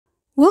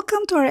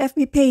Welcome to our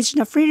FB page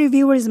na free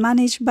reviewer is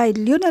managed by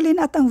Leonalyn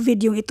at ang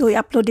video ito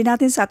i-upload din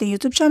natin sa ating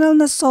YouTube channel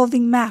na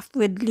Solving Math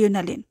with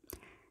Leonalyn.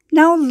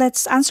 Now,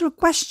 let's answer a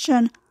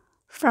question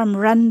from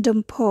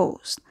random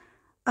post.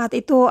 At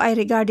ito ay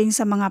regarding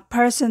sa mga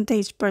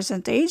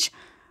percentage.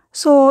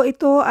 So,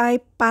 ito ay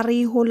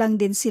pariho lang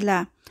din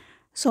sila.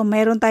 So,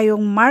 mayroon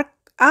tayong mark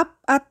up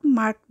at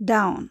mark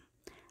down.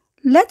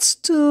 Let's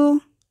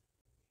do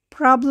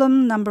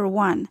problem number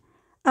 1.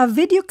 A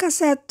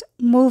videocassette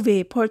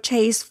movie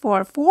purchased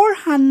for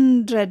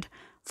 $440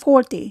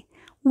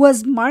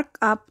 was marked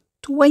up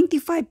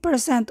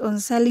 25%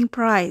 on selling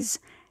price.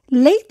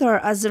 Later,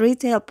 as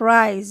retail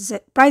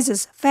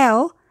prices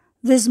fell,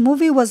 this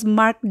movie was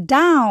marked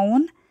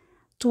down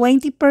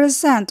 20%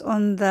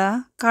 on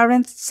the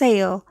current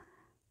sale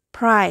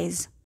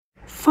price.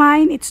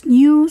 Find its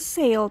new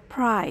sale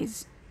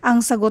price.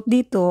 Ang sagot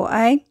dito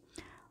ay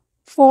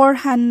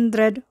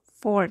 $440.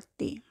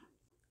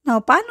 Now,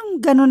 paano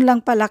ganun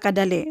lang pala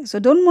kadali? So,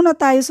 doon muna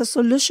tayo sa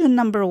solution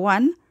number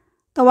 1.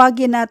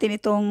 Tawagin natin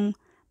itong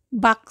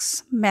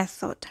box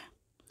method.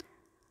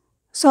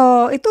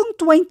 So, itong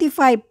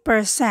 25%,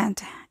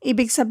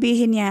 ibig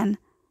sabihin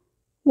yan,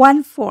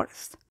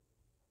 1/4.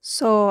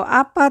 So,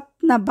 4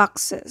 na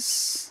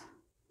boxes.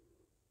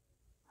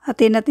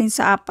 Hatiin natin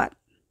sa 4.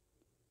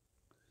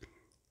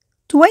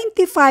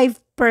 25%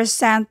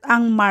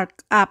 ang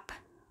markup.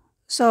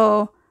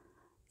 So,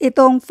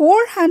 itong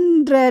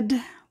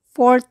 440,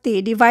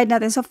 divide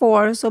natin sa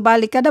 4. So,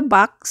 balik kada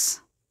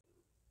box.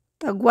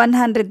 Tag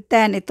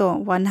 110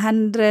 ito.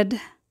 110.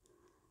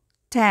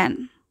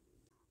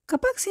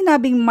 Kapag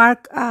sinabing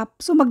markup,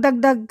 so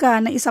magdagdag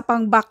ka na isa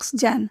pang box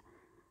dyan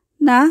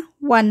na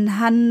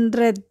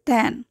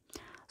 110.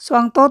 So,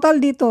 ang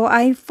total dito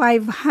ay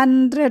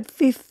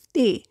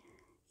 550.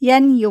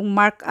 Yan yung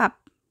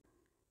markup.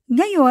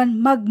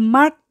 Ngayon,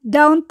 mag-mark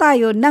down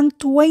tayo ng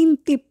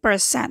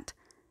 20%.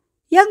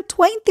 Yang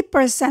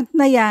 20%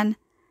 na yan,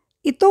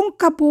 itong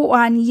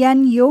kabuuan,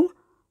 yan yung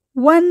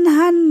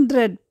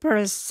 100%.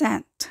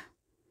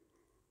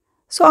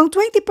 So, ang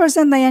 20%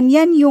 na yan,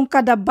 yan yung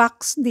kada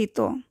box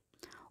dito.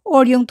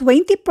 Or yung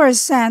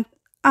 20%,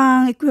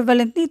 ang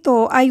equivalent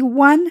nito ay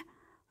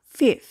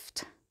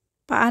 1/5.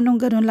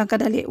 Paanong ganun lang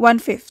kadali?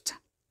 1/5.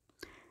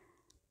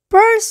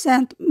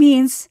 Percent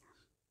means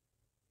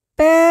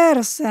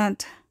per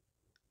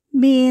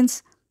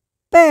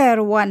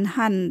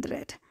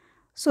 100.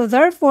 So,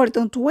 therefore,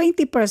 itong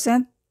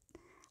 20%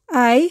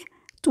 ay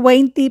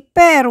 20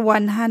 per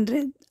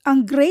 100.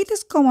 Ang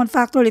greatest common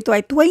factor dito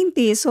ay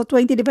 20. So,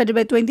 20 divided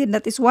by 20, and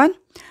that is 1.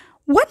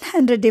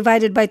 100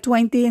 divided by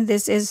 20, and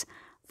this is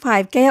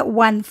 5. Kaya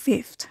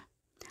 1/5.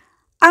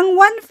 Ang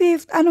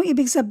 1/5, anong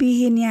ibig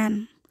sabihin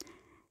yan?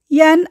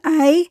 Yan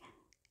ay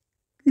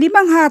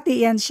 5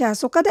 hati yan siya.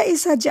 So, kada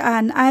isa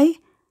dyan ay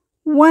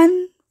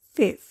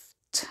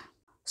 1/5.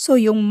 So,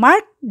 yung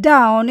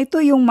markdown,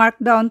 ito yung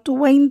markdown,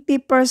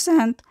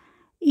 20%.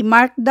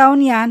 I-mark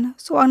down yan.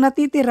 So, ang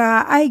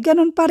natitira ay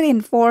ganun pa rin,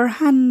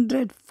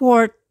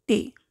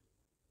 440.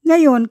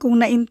 Ngayon,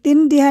 kung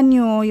naintindihan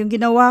nyo yung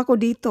ginawa ko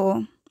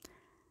dito,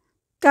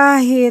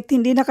 kahit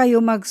hindi na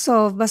kayo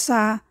mag-solve,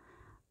 basta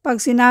pag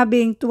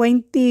sinabing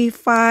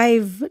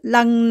 25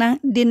 lang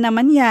din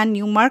naman yan,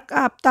 yung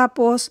markup,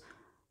 tapos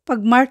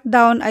pag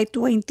markdown ay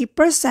 20%,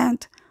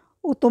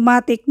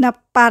 automatic na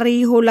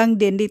pariho lang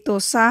din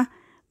dito sa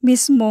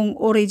mismong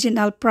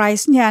original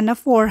price niya na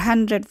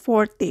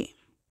 440.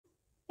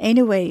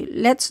 Anyway,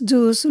 let's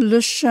do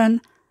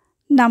solution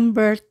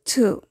number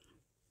 2.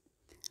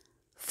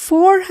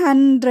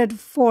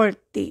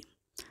 440.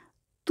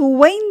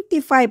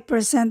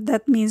 25%,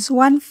 that means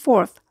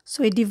 1/4.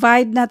 So,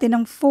 i-divide natin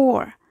ng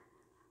 4.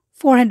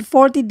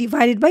 440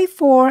 divided by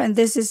 4, and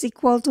this is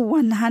equal to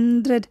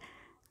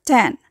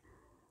 110.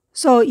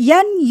 So,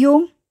 yan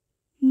yung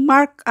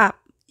markup.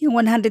 Yung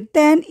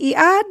 110,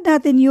 i-add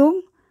natin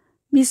yung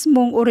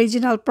mismong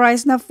original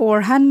price na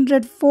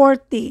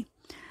 440.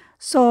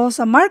 So,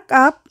 sa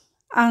markup,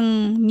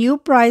 ang new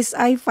price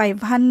ay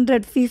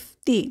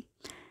 550.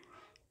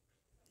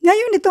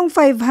 Ngayon, itong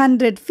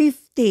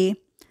 550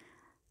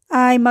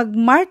 ay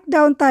mag-mark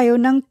down tayo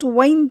ng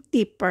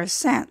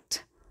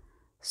 20%.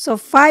 So,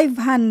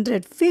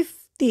 550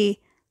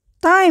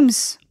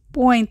 times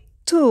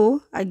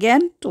 0.2,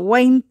 again,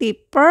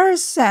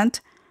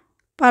 20%.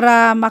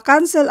 Para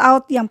ma-cancel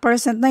out yung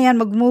percent na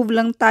yan, mag-move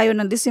lang tayo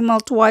ng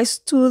decimal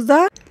twice to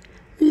the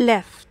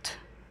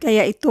left.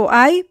 Kaya ito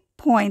ay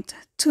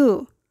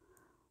 0.2.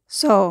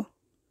 So,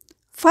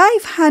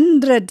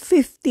 550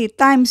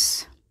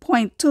 times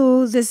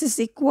 0.2, this is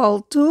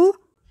equal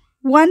to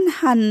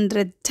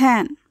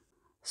 110.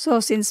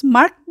 So, since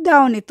marked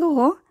down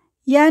ito,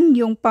 yan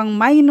yung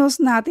pang-minus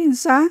natin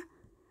sa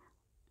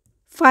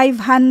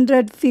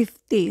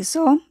 550.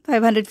 So,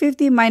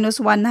 550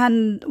 minus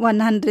 110,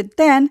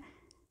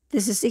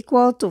 this is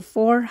equal to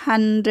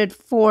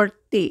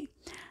 440.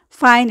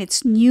 Find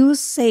its new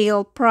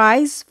sale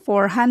price,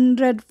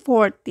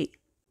 440.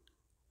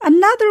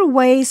 Another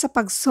way sa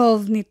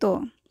pag-solve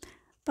nito,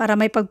 para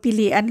may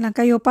pagpilian lang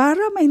kayo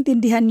para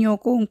maintindihan nyo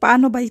kung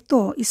paano ba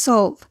ito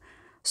i-solve.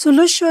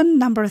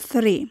 Solution number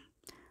 3.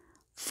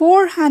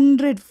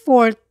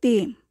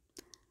 440.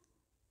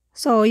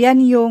 So,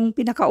 yan yung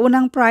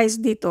pinakaunang price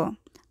dito.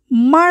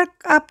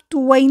 Mark up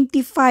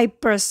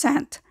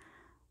 25%.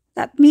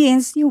 That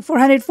means, yung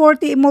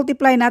 440,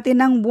 i-multiply natin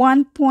ng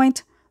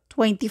 1.25.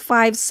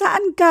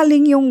 Saan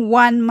galing yung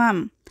 1,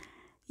 ma'am?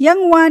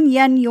 Yang 1,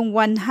 yan yung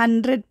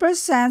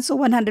 100%. So,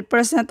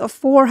 100% of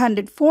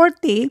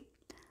 440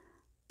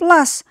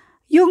 plus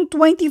yung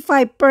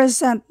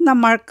 25% na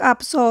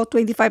markup. So,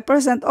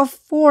 25% of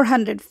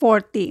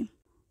 440.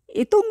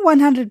 Itong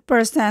 100%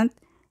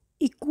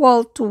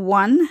 equal to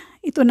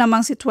 1. Ito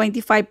namang si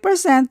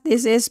 25%.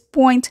 This is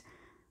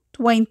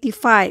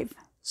 0.25.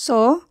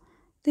 So,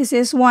 this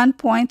is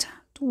 1.25.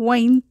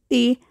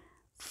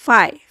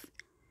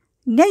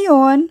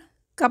 Ngayon,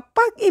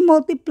 kapag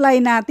i-multiply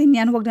natin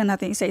yan, wag na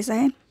natin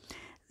isa-isahin.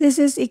 This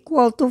is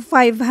equal to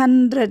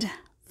 550.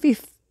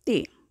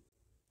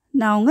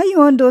 Now,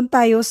 ngayon, doon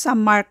tayo sa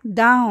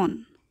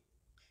markdown.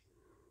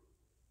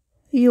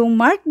 Yung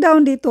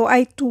markdown dito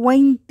ay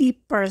 20%.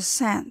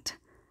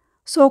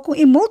 So, kung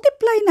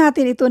i-multiply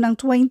natin ito ng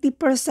 20%,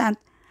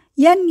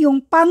 yan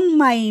yung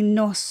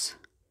pang-minus.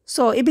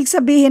 So, ibig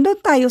sabihin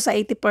doon tayo sa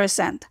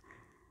 80%.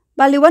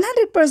 Bali,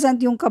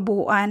 100% yung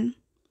kabuuan.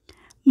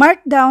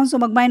 Markdown, so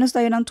mag-minus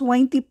tayo ng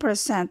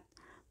 20%.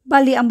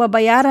 Bali, ang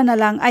babayaran na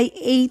lang ay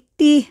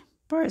 80%.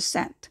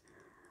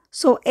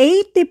 So,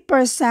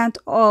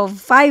 80% of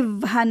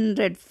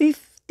 550,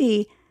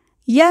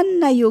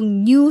 yan na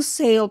yung new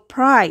sale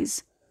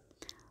price.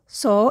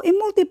 So,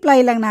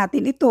 i-multiply lang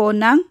natin ito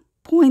ng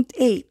 0.8.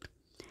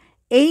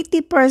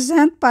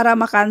 80% para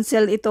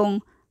makancel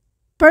itong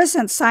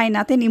percent sign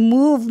natin.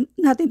 I-move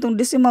natin itong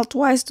decimal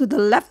twice to the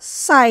left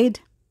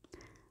side.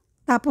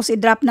 Tapos,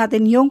 i-drop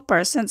natin yung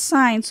percent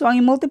sign. So, ang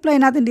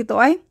i-multiply natin dito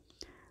ay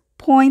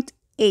 0.8.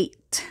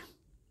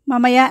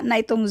 Mamaya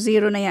na itong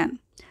 0 na yan.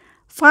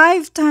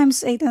 5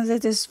 times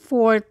 800 is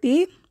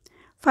 40.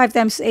 5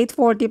 times 8,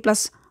 40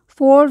 plus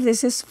 4,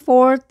 this is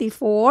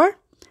 44.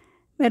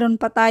 Meron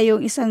pa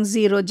tayong isang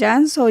 0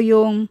 dyan. So,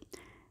 yung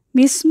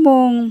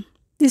mismong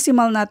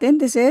decimal natin,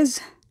 this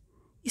is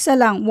isa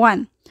lang,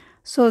 1.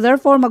 So,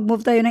 therefore,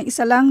 mag-move tayo ng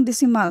isa lang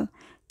decimal.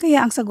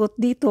 Kaya, ang sagot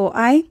dito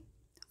ay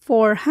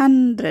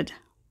 440.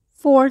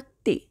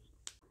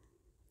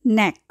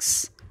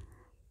 Next,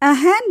 a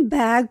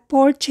handbag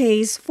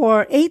purchased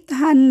for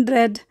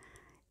 880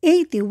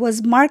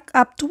 was marked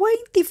up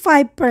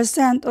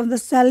 25% of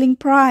the selling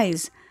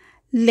price.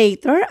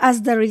 Later,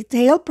 as the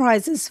retail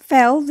prices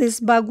fell, this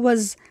bag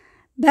was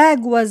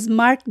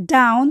marked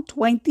down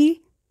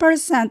 20%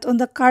 on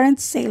the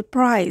current sale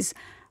price.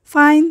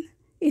 Find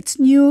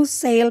its new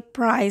sale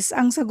price.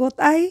 Ang sagot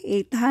ay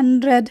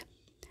 880.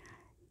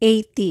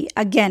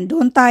 Again,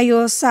 doon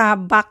tayo sa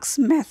box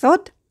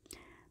method.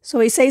 So,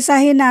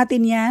 isa-isahin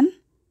natin yan.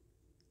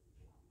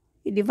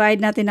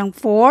 I-divide natin ng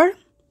 4.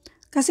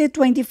 Kasi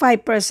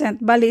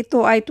 25%. Bali,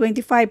 ito ay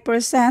 25%.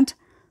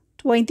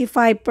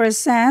 25%.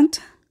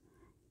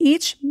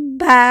 Each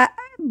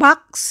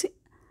box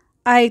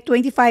ay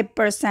 25%.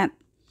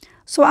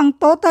 So, ang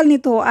total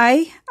nito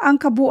ay, ang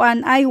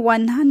kabuuan ay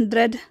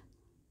 100%.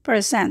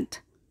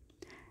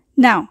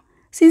 Now,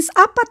 since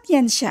apat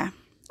yan siya,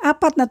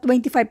 apat na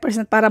 25%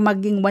 para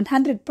maging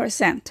 100%,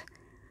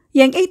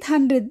 yung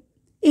 880,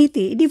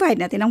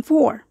 i-divide natin ng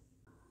 4.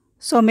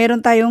 So,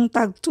 meron tayong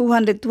tag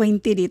 220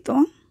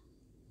 dito.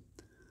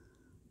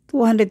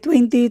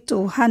 220,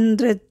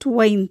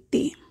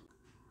 220.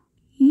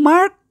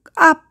 Mark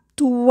up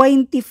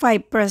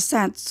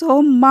 25%.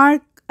 So,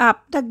 mark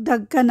up.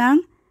 Dagdag ka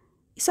ng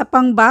isa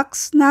pang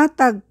box na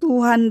tag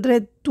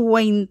 220.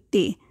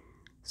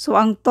 So,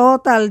 ang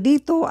total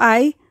dito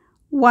ay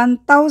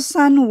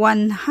 1,100.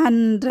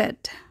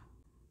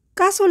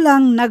 Kaso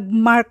lang,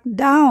 nag-mark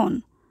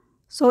down.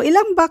 So,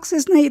 ilang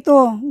boxes na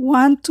ito?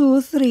 1,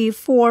 2, 3,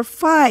 4,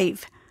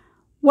 5.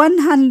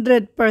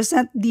 100%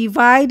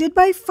 divided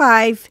by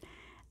 5,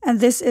 and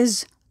this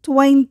is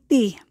 20%.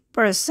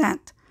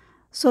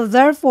 So,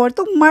 therefore,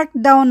 itong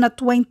markdown na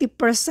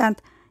 20%,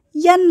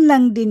 yan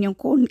lang din yung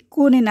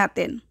kunin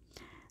natin.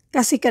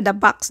 Kasi kada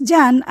box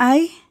dyan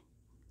ay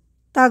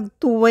tag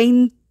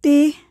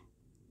 20%.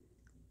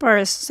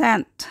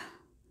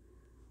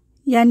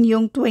 Yan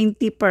yung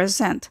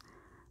 20%.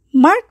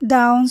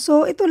 Markdown,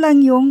 so ito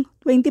lang yung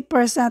 20%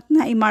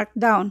 na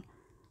i-markdown.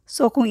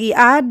 So, kung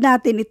i-add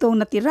natin itong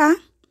natira,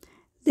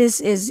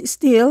 this is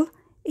still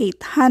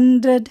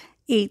 880.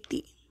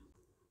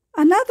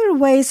 Another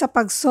way sa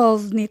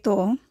pag-solve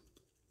nito,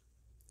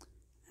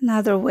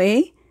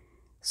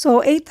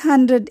 so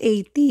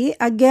 880,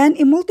 again,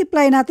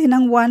 i-multiply natin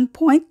ng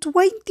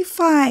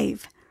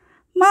 1.25.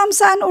 Ma'am,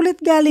 saan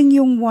ulit galing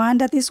yung 1?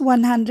 That is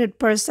 100%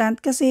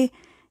 kasi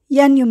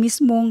yan yung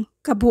mismong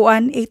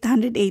kabuuan,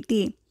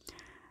 880.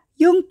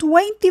 Yung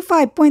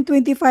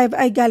 25.25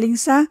 ay galing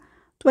sa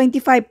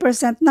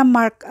 25% na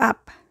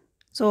markup.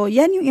 So,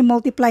 yan yung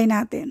i-multiply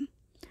natin.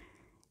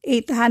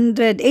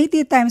 880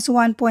 times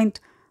 1.25,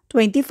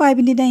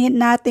 hindi na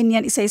natin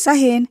yan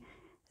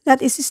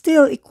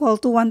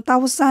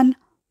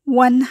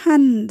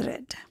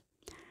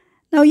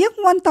Now, yung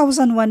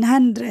 1,100,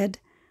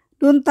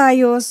 doon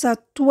tayo sa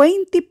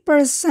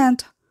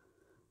 20%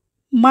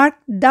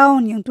 mark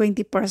down yung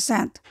 20%.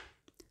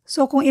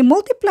 So, kung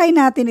i-multiply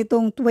natin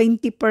itong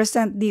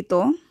 20%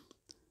 dito,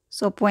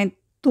 so 0.2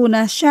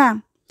 na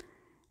siya.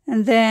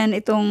 And then,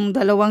 itong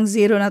dalawang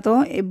zero na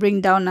to,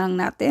 i-bring down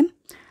lang natin.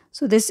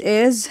 So, this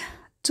is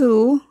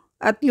 2.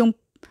 At yung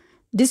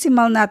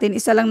decimal natin,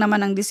 isa lang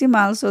naman ang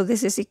decimal. So,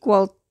 this is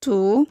equal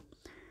to,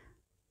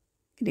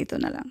 dito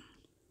na lang,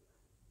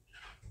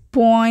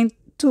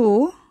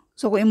 0.2.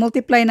 So, kung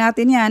i-multiply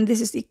natin yan, this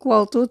is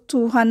equal to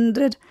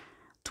 220.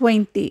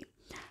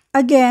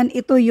 Again,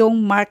 ito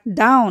yung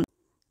markdown.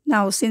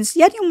 Now, since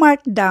yan yung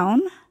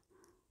markdown,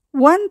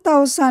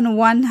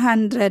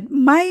 1,100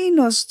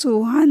 minus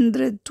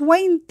 220,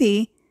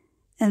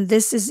 and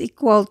this is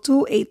equal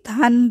to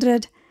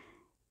 880.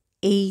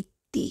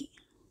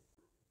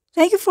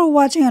 Thank you for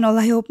watching and all.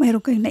 I hope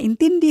mayroon kayong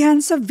naintindihan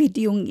sa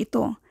videong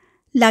ito.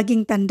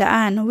 Laging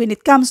tandaan, when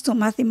it comes to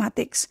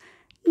mathematics,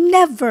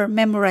 never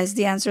memorize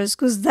the answers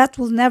because that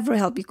will never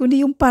help you, kundi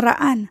yung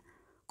paraan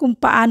kung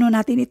paano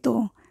natin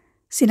ito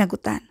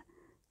sinagutan.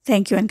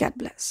 Thank you and God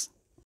bless.